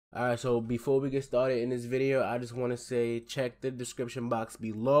Alright, so before we get started in this video, I just want to say check the description box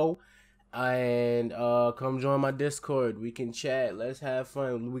below and come join my Discord. We can chat, let's have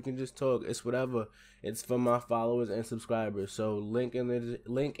fun, we can just talk, it's whatever. It's for my followers and subscribers. So link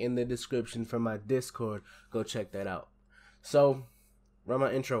in the description for my Discord. Go check that out. So run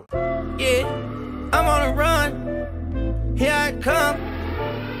my intro. Yeah, I'm on a run. Here I come.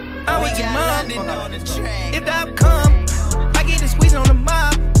 I'm with your mom. If I come, I get the squeeze on the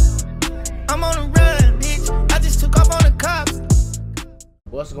mob. I'm on a run, bitch. I just took off on the cops.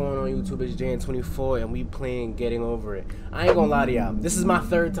 What's going on YouTube? It's Jan24 and we playing Getting Over It. I ain't gonna lie to y'all. This is my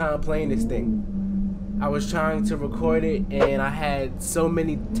third time playing this thing. I was trying to record it and I had so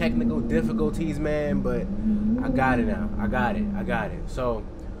many technical difficulties, man, but I got it now. I got it. So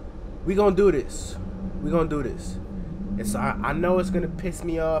we gonna do this. It's I know it's gonna piss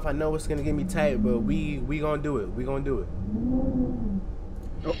me off. I know it's gonna get me tight, but we gonna do it.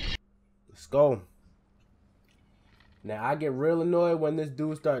 Oh. Let's go. Now I get real annoyed when this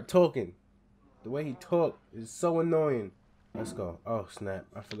dude start talking. The way he talk is so annoying. Let's go. Oh snap!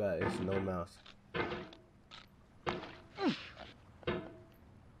 I forgot it's no mouse.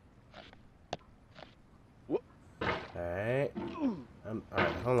 Alright.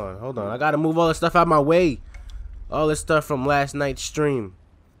 Alright, hold on. I gotta move all this stuff out my way. All this stuff from last night's stream.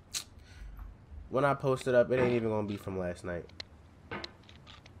 When I post it up, it ain't even gonna be from last night.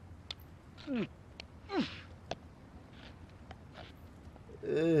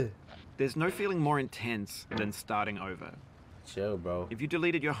 There's no feeling more intense than starting over. Chill, bro. If you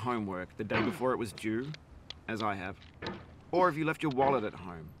deleted your homework the day before it was due, as I have, or if you left your wallet at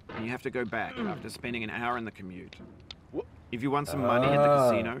home and you have to go back after spending an hour in the commute. If you won some money at the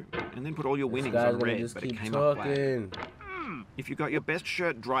casino and then put all your winnings on red but it came up black. If you got your best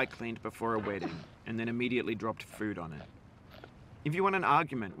shirt dry cleaned before a wedding and then immediately dropped food on it. If you won an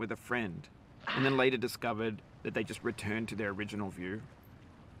argument with a friend and then later discovered that they just returned to their original view.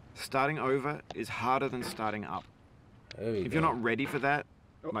 Starting over is harder than starting up. If you're not ready for that,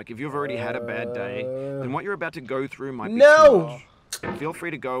 like if you've already had a bad day, then what you're about to go through might be too much. Feel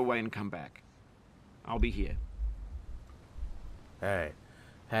free to go away and come back. I'll be here. Alright.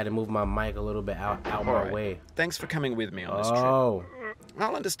 Had to move my mic a little bit out my way. Thanks for coming with me on this trip.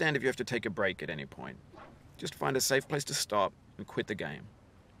 I'll understand if you have to take a break at any point. Just find a safe place to stop and quit the game.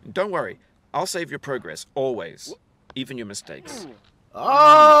 And don't worry, I'll save your progress, always. Even your mistakes.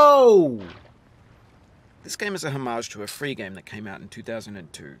 Oh! This game is a homage to a free game that came out in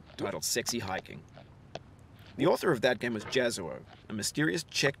 2002, titled Sexy Hiking. The author of that game was Jazuo, a mysterious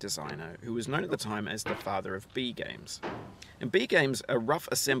Czech designer who was known at the time as the father of B games. And B games are rough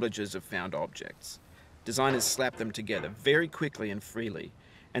assemblages of found objects. Designers slap them together very quickly and freely,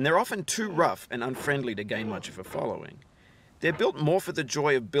 and they're often too rough and unfriendly to gain much of a following. They're built more for the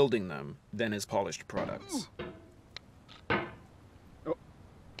joy of building them than as polished products.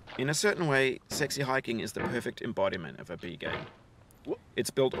 In a certain way, Sexy Hiking is the perfect embodiment of a B game. It's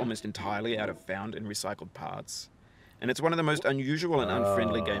built almost entirely out of found and recycled parts, and it's one of the most unusual and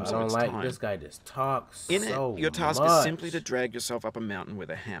unfriendly games of its time. This guy just talks In it, your task is simply to drag yourself up a mountain with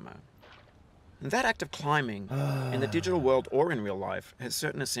a hammer. And that act of climbing, in the digital world or in real life, has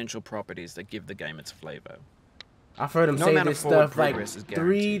certain essential properties that give the game its flavor. I've heard him say this stuff like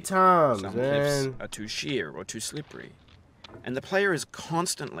 3 times, Some man. cliffs are too sheer or too slippery. And the player is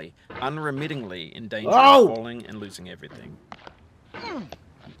constantly, unremittingly in danger of falling and losing everything.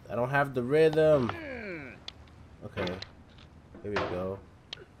 I don't have the rhythm. Okay. Here we go.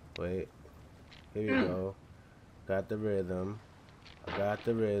 Wait. Here we go. Got the rhythm. I got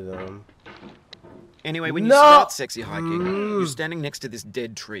the rhythm. Anyway, when you start Sexy Hiking, you're standing next to this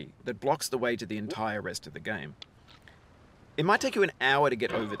dead tree that blocks the way to the entire rest of the game. It might take you an hour to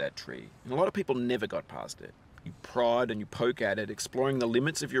get over that tree, and a lot of people never got past it. You prod and you poke at it, exploring the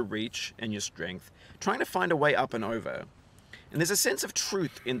limits of your reach and your strength, trying to find a way up and over. And there's a sense of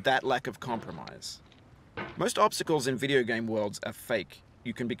truth in that lack of compromise. Most obstacles in video game worlds are fake.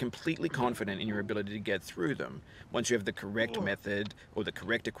 You can be completely confident in your ability to get through them once you have the correct method or the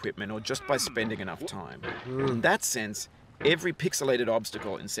correct equipment or just by spending enough time. In that sense, every pixelated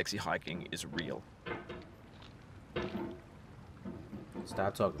obstacle in Sexy Hiking is real.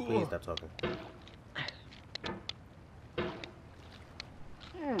 Stop talking, please stop talking.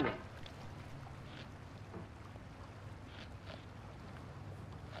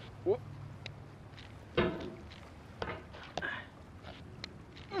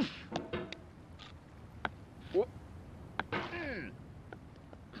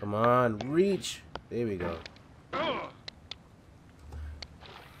 Come on, reach. There we go.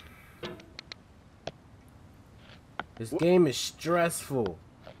 This game is stressful.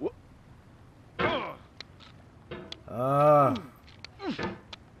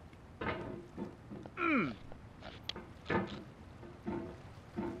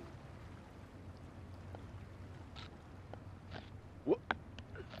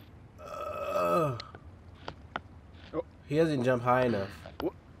 He doesn't jump high enough.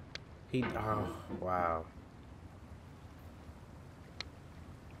 Oh, wow.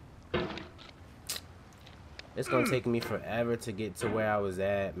 It's gonna take me forever to get to where I was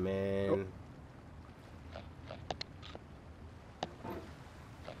at, man.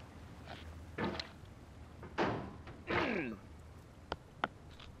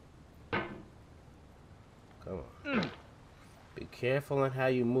 Come on. Be careful on how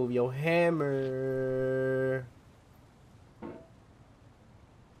you move your hammer.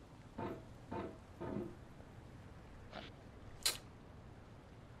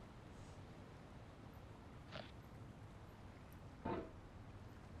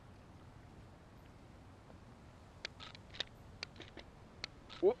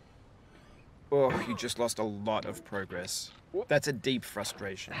 Oh, you just lost a lot of progress. That's a deep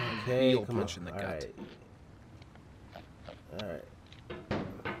frustration. Okay, Real punch in the gut. Alright. Alright.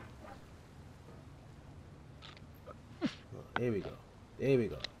 There we go. There we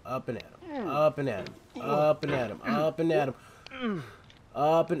go. Up and at him. Up and at him. Up and at him. Up and at him.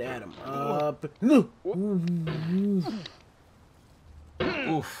 Up and at him. Up.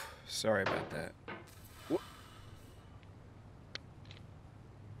 Oof. Sorry about that.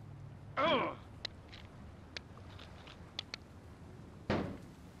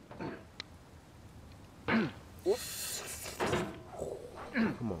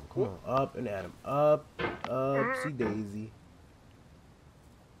 Come on, come on. Up and at him. Up, upsy daisy.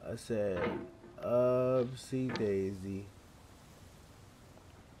 I said, upsy daisy.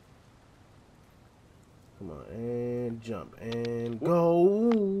 Come on, and jump, and go.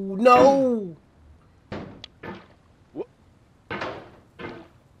 No!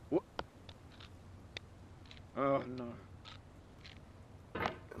 Oh, no.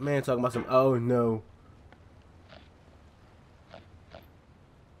 Man talking about some, oh no.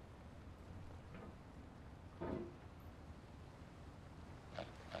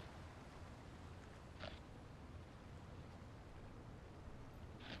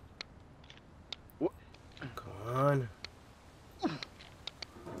 Come on.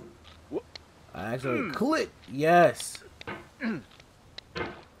 I actually click. Yes.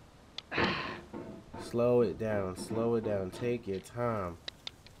 Slow it down. Slow it down. Take your time.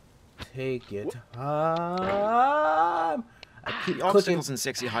 Take your time. I keep The obstacles in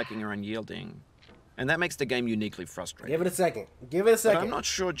sexy hiking are unyielding, and that makes the game uniquely frustrating. Give it a second. Give it a second. But I'm not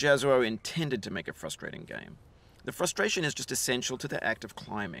sure Jazuo intended to make a frustrating game. The frustration is just essential to the act of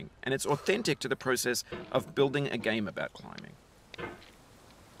climbing, and it's authentic to the process of building a game about climbing.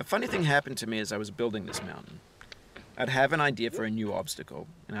 A funny thing happened to me as I was building this mountain. I'd have an idea for a new obstacle,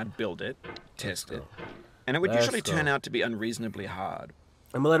 and I'd build it, test it, and it would usually turn out to be unreasonably hard.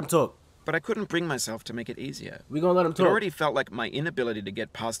 I'm gonna let him talk. But I couldn't bring myself to make it easier. We're gonna let him talk. It already felt like my inability to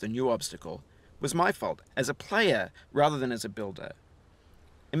get past the new obstacle was my fault, as a player rather than as a builder.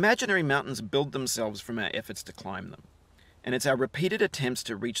 Imaginary mountains build themselves from our efforts to climb them, and it's our repeated attempts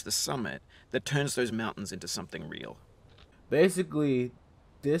to reach the summit that turns those mountains into something real. Basically,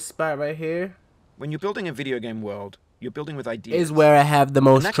 this spot right here, when you're building a video game world, you're building with ideas. is where I have the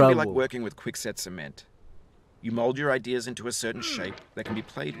most and that trouble. can be like working with quickset cement. You mold your ideas into a certain shape that can be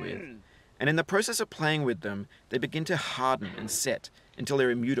played with, and in the process of playing with them, they begin to harden and set until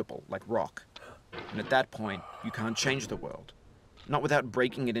they're immutable, like rock. And at that point, you can't change the world. Not without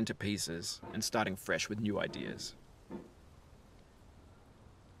breaking it into pieces and starting fresh with new ideas.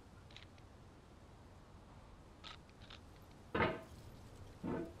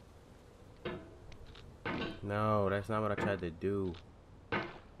 No, that's not what I tried to do.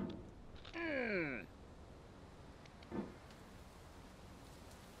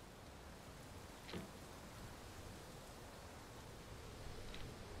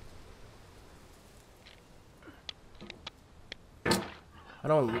 I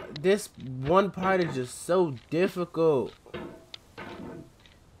don't. This one part is just so difficult.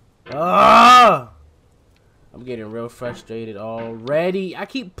 Ah! I'm getting real frustrated already. I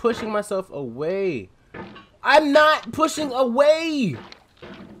keep pushing myself away. I'm not pushing away.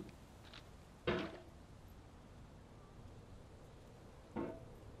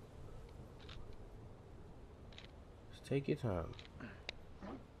 Just take your time.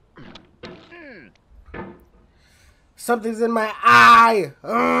 Something's in my eye.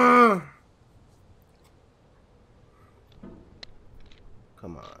 Ugh.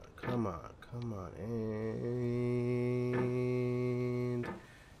 Come on, come on, come on,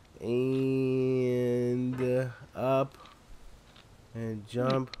 and up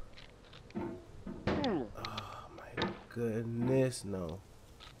jump. Oh my goodness, no.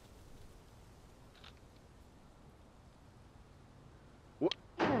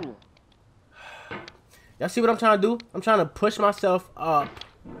 Y'all see what I'm trying to do? I'm trying to push myself up.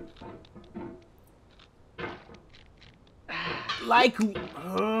 Like,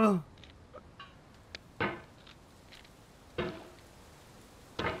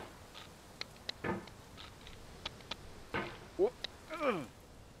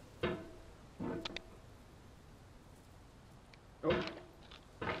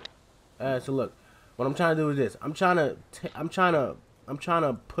 so look, what I'm trying to do is this. I'm trying to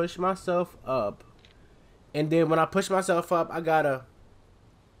push myself up, and then when I push myself up, I gotta.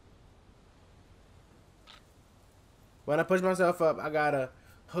 When I push myself up, I gotta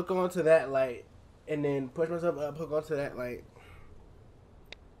hook onto that light, and then push myself up, hook onto that light.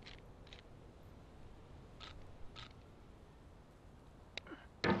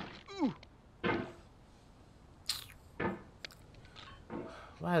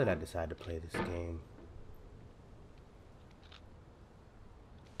 Why did I decide to play this game?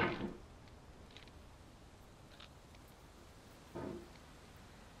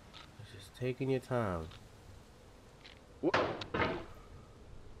 It's just taking your time.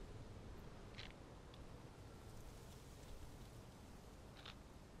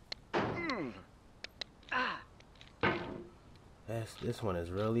 This one is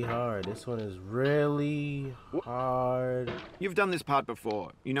really hard. This one is really hard. You've done this part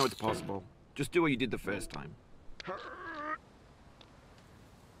before. You know it's possible. Just do what you did the first time.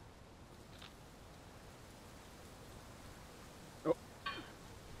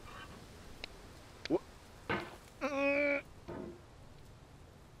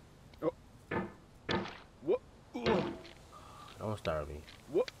 Don't start with me.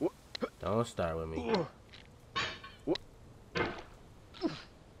 Don't start with me.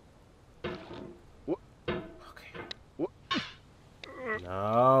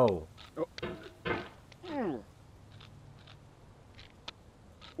 No.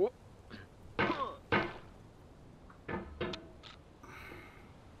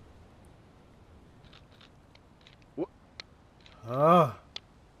 Oh.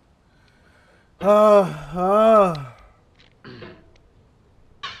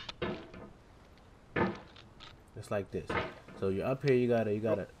 It's like this. So you're up here, you gotta.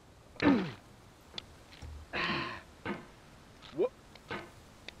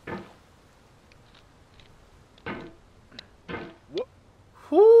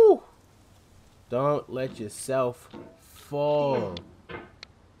 Whoo! Don't let yourself fall.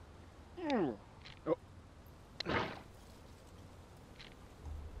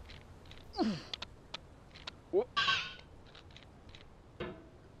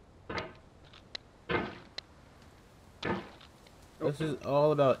 This is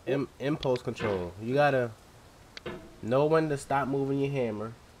all about impulse control. You gotta know when to stop moving your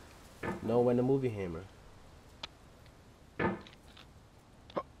hammer. Know when to move your hammer.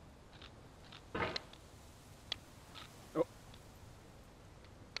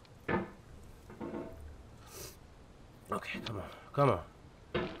 Okay, come on.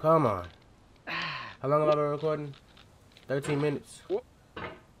 How long have I been recording? 13 minutes.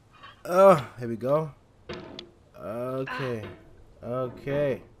 Here we go.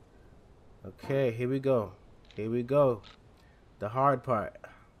 Okay, here we go. The hard part.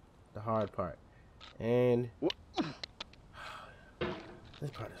 And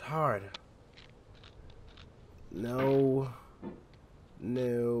this part is hard. No.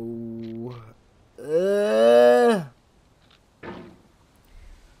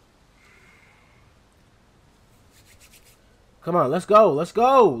 Come on, let's go,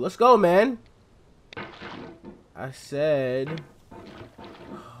 man. I said,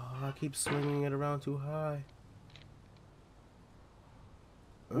 I keep swinging it around too high.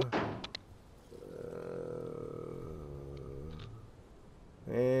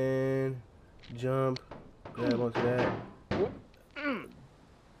 And jump, grab onto that.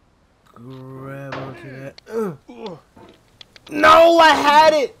 Grab onto that. No, I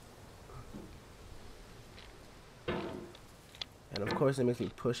had it. And of course it makes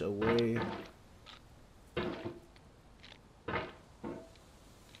me push away.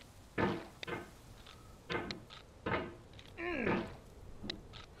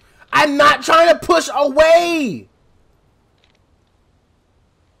 I'm not trying to push away.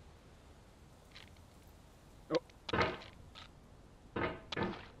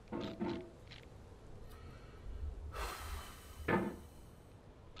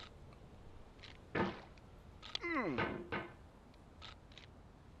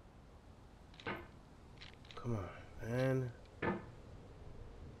 Come on, man.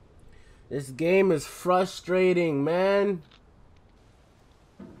 This game is frustrating, man.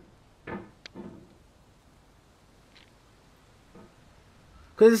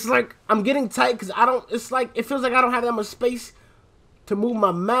 Cause it's like I'm getting tight because I don't. It's like it feels like I don't have that much space to move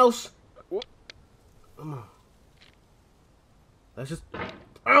my mouse. Come on. Let's just.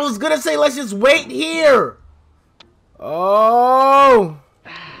 I was gonna say let's just wait here. Oh.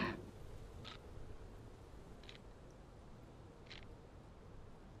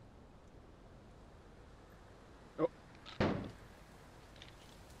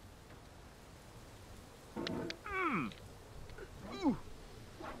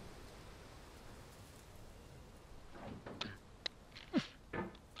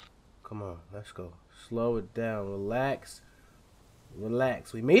 Come on, let's go. Slow it down. Relax.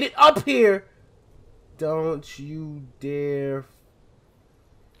 Relax. We made it up here. Don't you dare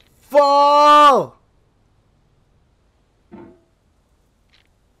fall.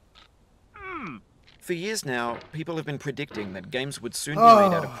 For years now, people have been predicting that games would soon be made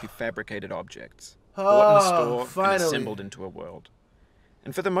out of prefabricated objects, bought in a store and assembled into a world.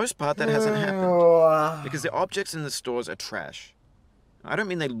 And for the most part, that hasn't happened, because the objects in the stores are trash. I don't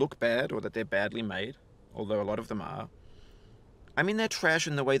mean they look bad or that they're badly made, although a lot of them are. I mean they're trash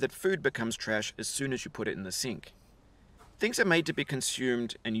in the way that food becomes trash as soon as you put it in the sink. Things are made to be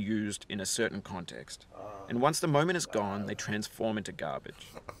consumed and used in a certain context, and once the moment is gone, they transform into garbage.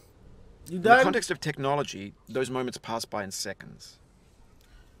 In the context of technology, those moments pass by in seconds.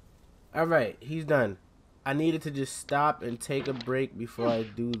 Alright, he's done. I needed to just stop and take a break before I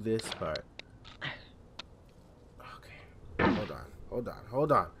do this part. Okay,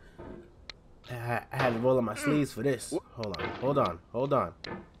 hold on. I had to roll up my sleeves for this. Hold on.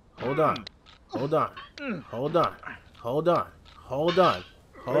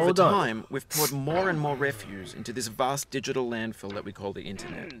 Over time, we've poured more and more refuse into this vast digital landfill that we call the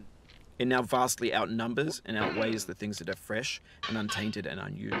internet. It now vastly outnumbers and outweighs the things that are fresh and untainted and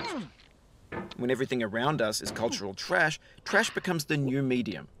unused. When everything around us is cultural trash, trash becomes the new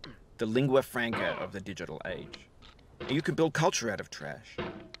medium, the lingua franca of the digital age. And you can build culture out of trash,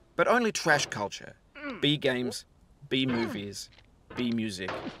 but only trash culture. B games, B movies, B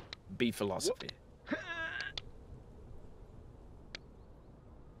music, B philosophy.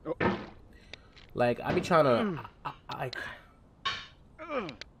 Like, I be trying to...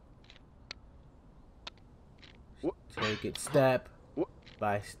 Take it step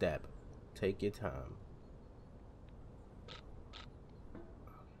by step. Take your time.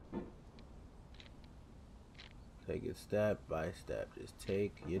 Take it step by step. Just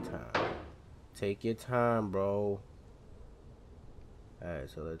take your time. Take your time, bro. Alright,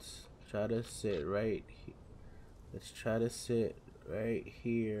 so let's try to sit right here. Let's try to sit right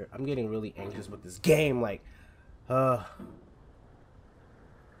here. I'm getting really anxious with this game. Like, here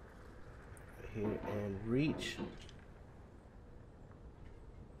and reach.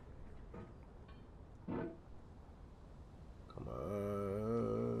 Come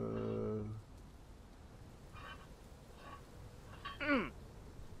on.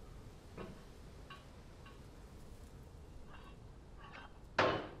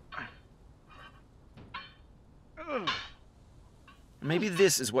 Maybe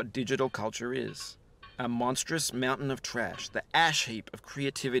this is what digital culture is. A monstrous mountain of trash, the ash heap of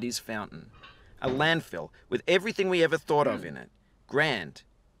creativity's fountain. A landfill with everything we ever thought of in it. Grand,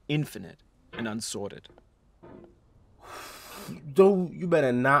 infinite, and unsorted. You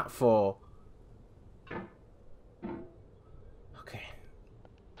better not fall. Okay.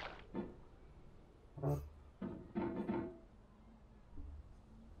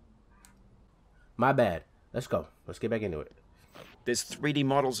 My bad. Let's go. Let's get back into it. There's 3D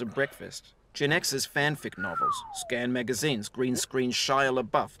models of breakfast, Gen X's fanfic novels, scan magazines, green screen Shia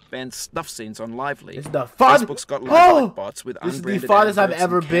LaBeouf, banned snuff scenes on Lively. It's the farthest. Facebook's got live bots with unbranded This is the farthest I've adverts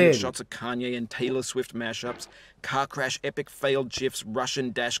ever and candid been. shots of Kanye and Taylor Swift mashups, car crash epic failed gifs,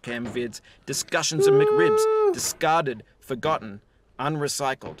 Russian dashcam vids, discussions of McRibs, discarded, forgotten,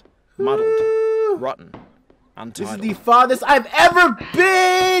 unrecycled, muddled, rotten, untitled. This is the farthest I've ever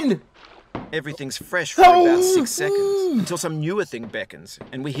been! Everything's fresh for about 6 seconds, until some newer thing beckons,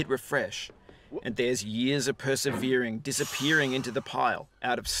 and we hit refresh. And there's years of persevering, disappearing into the pile,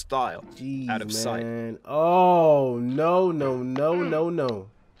 out of style, Jeez, out of sight. Man. Oh, no.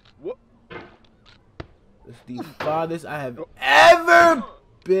 It's the farthest I have ever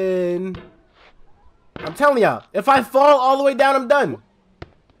been. I'm telling y'all, if I fall all the way down, I'm done.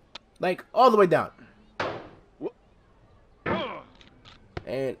 Like, all the way down.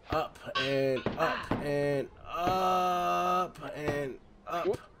 And up, and up, and up, and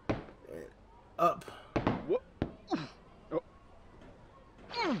up, and up.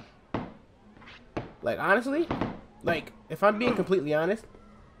 Like, honestly, like, if I'm being completely honest,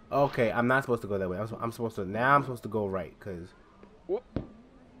 okay, I'm not supposed to go that way. I'm supposed to go right, because...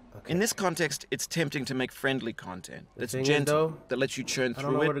 Okay. In this context, it's tempting to make friendly content that's thing is, gentle, though, that lets you churn I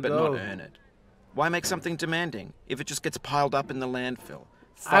don't know through where to it but go. not earn it. Why make something demanding if it just gets piled up in the landfill,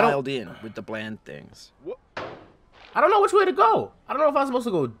 I don't- filed in with the bland things? I don't know which way to go. I don't know if I'm supposed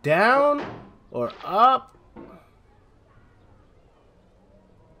to go down or up.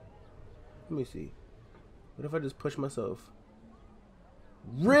 Let me see. What if I just push myself?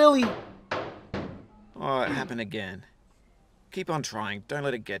 Really? Oh, it happened again. Keep on trying. Don't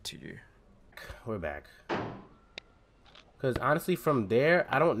let it get to you. We're back. Because honestly, from there,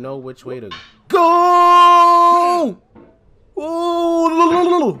 I don't know which way to go.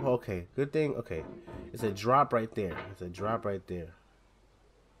 Ooh, okay, good thing. Okay, it's a drop right there. It's a drop right there.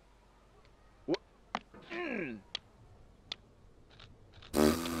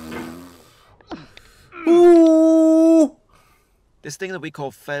 Ooh. This thing that we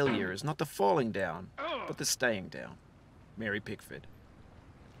call failure is not the falling down, but the staying down. Mary Pickford.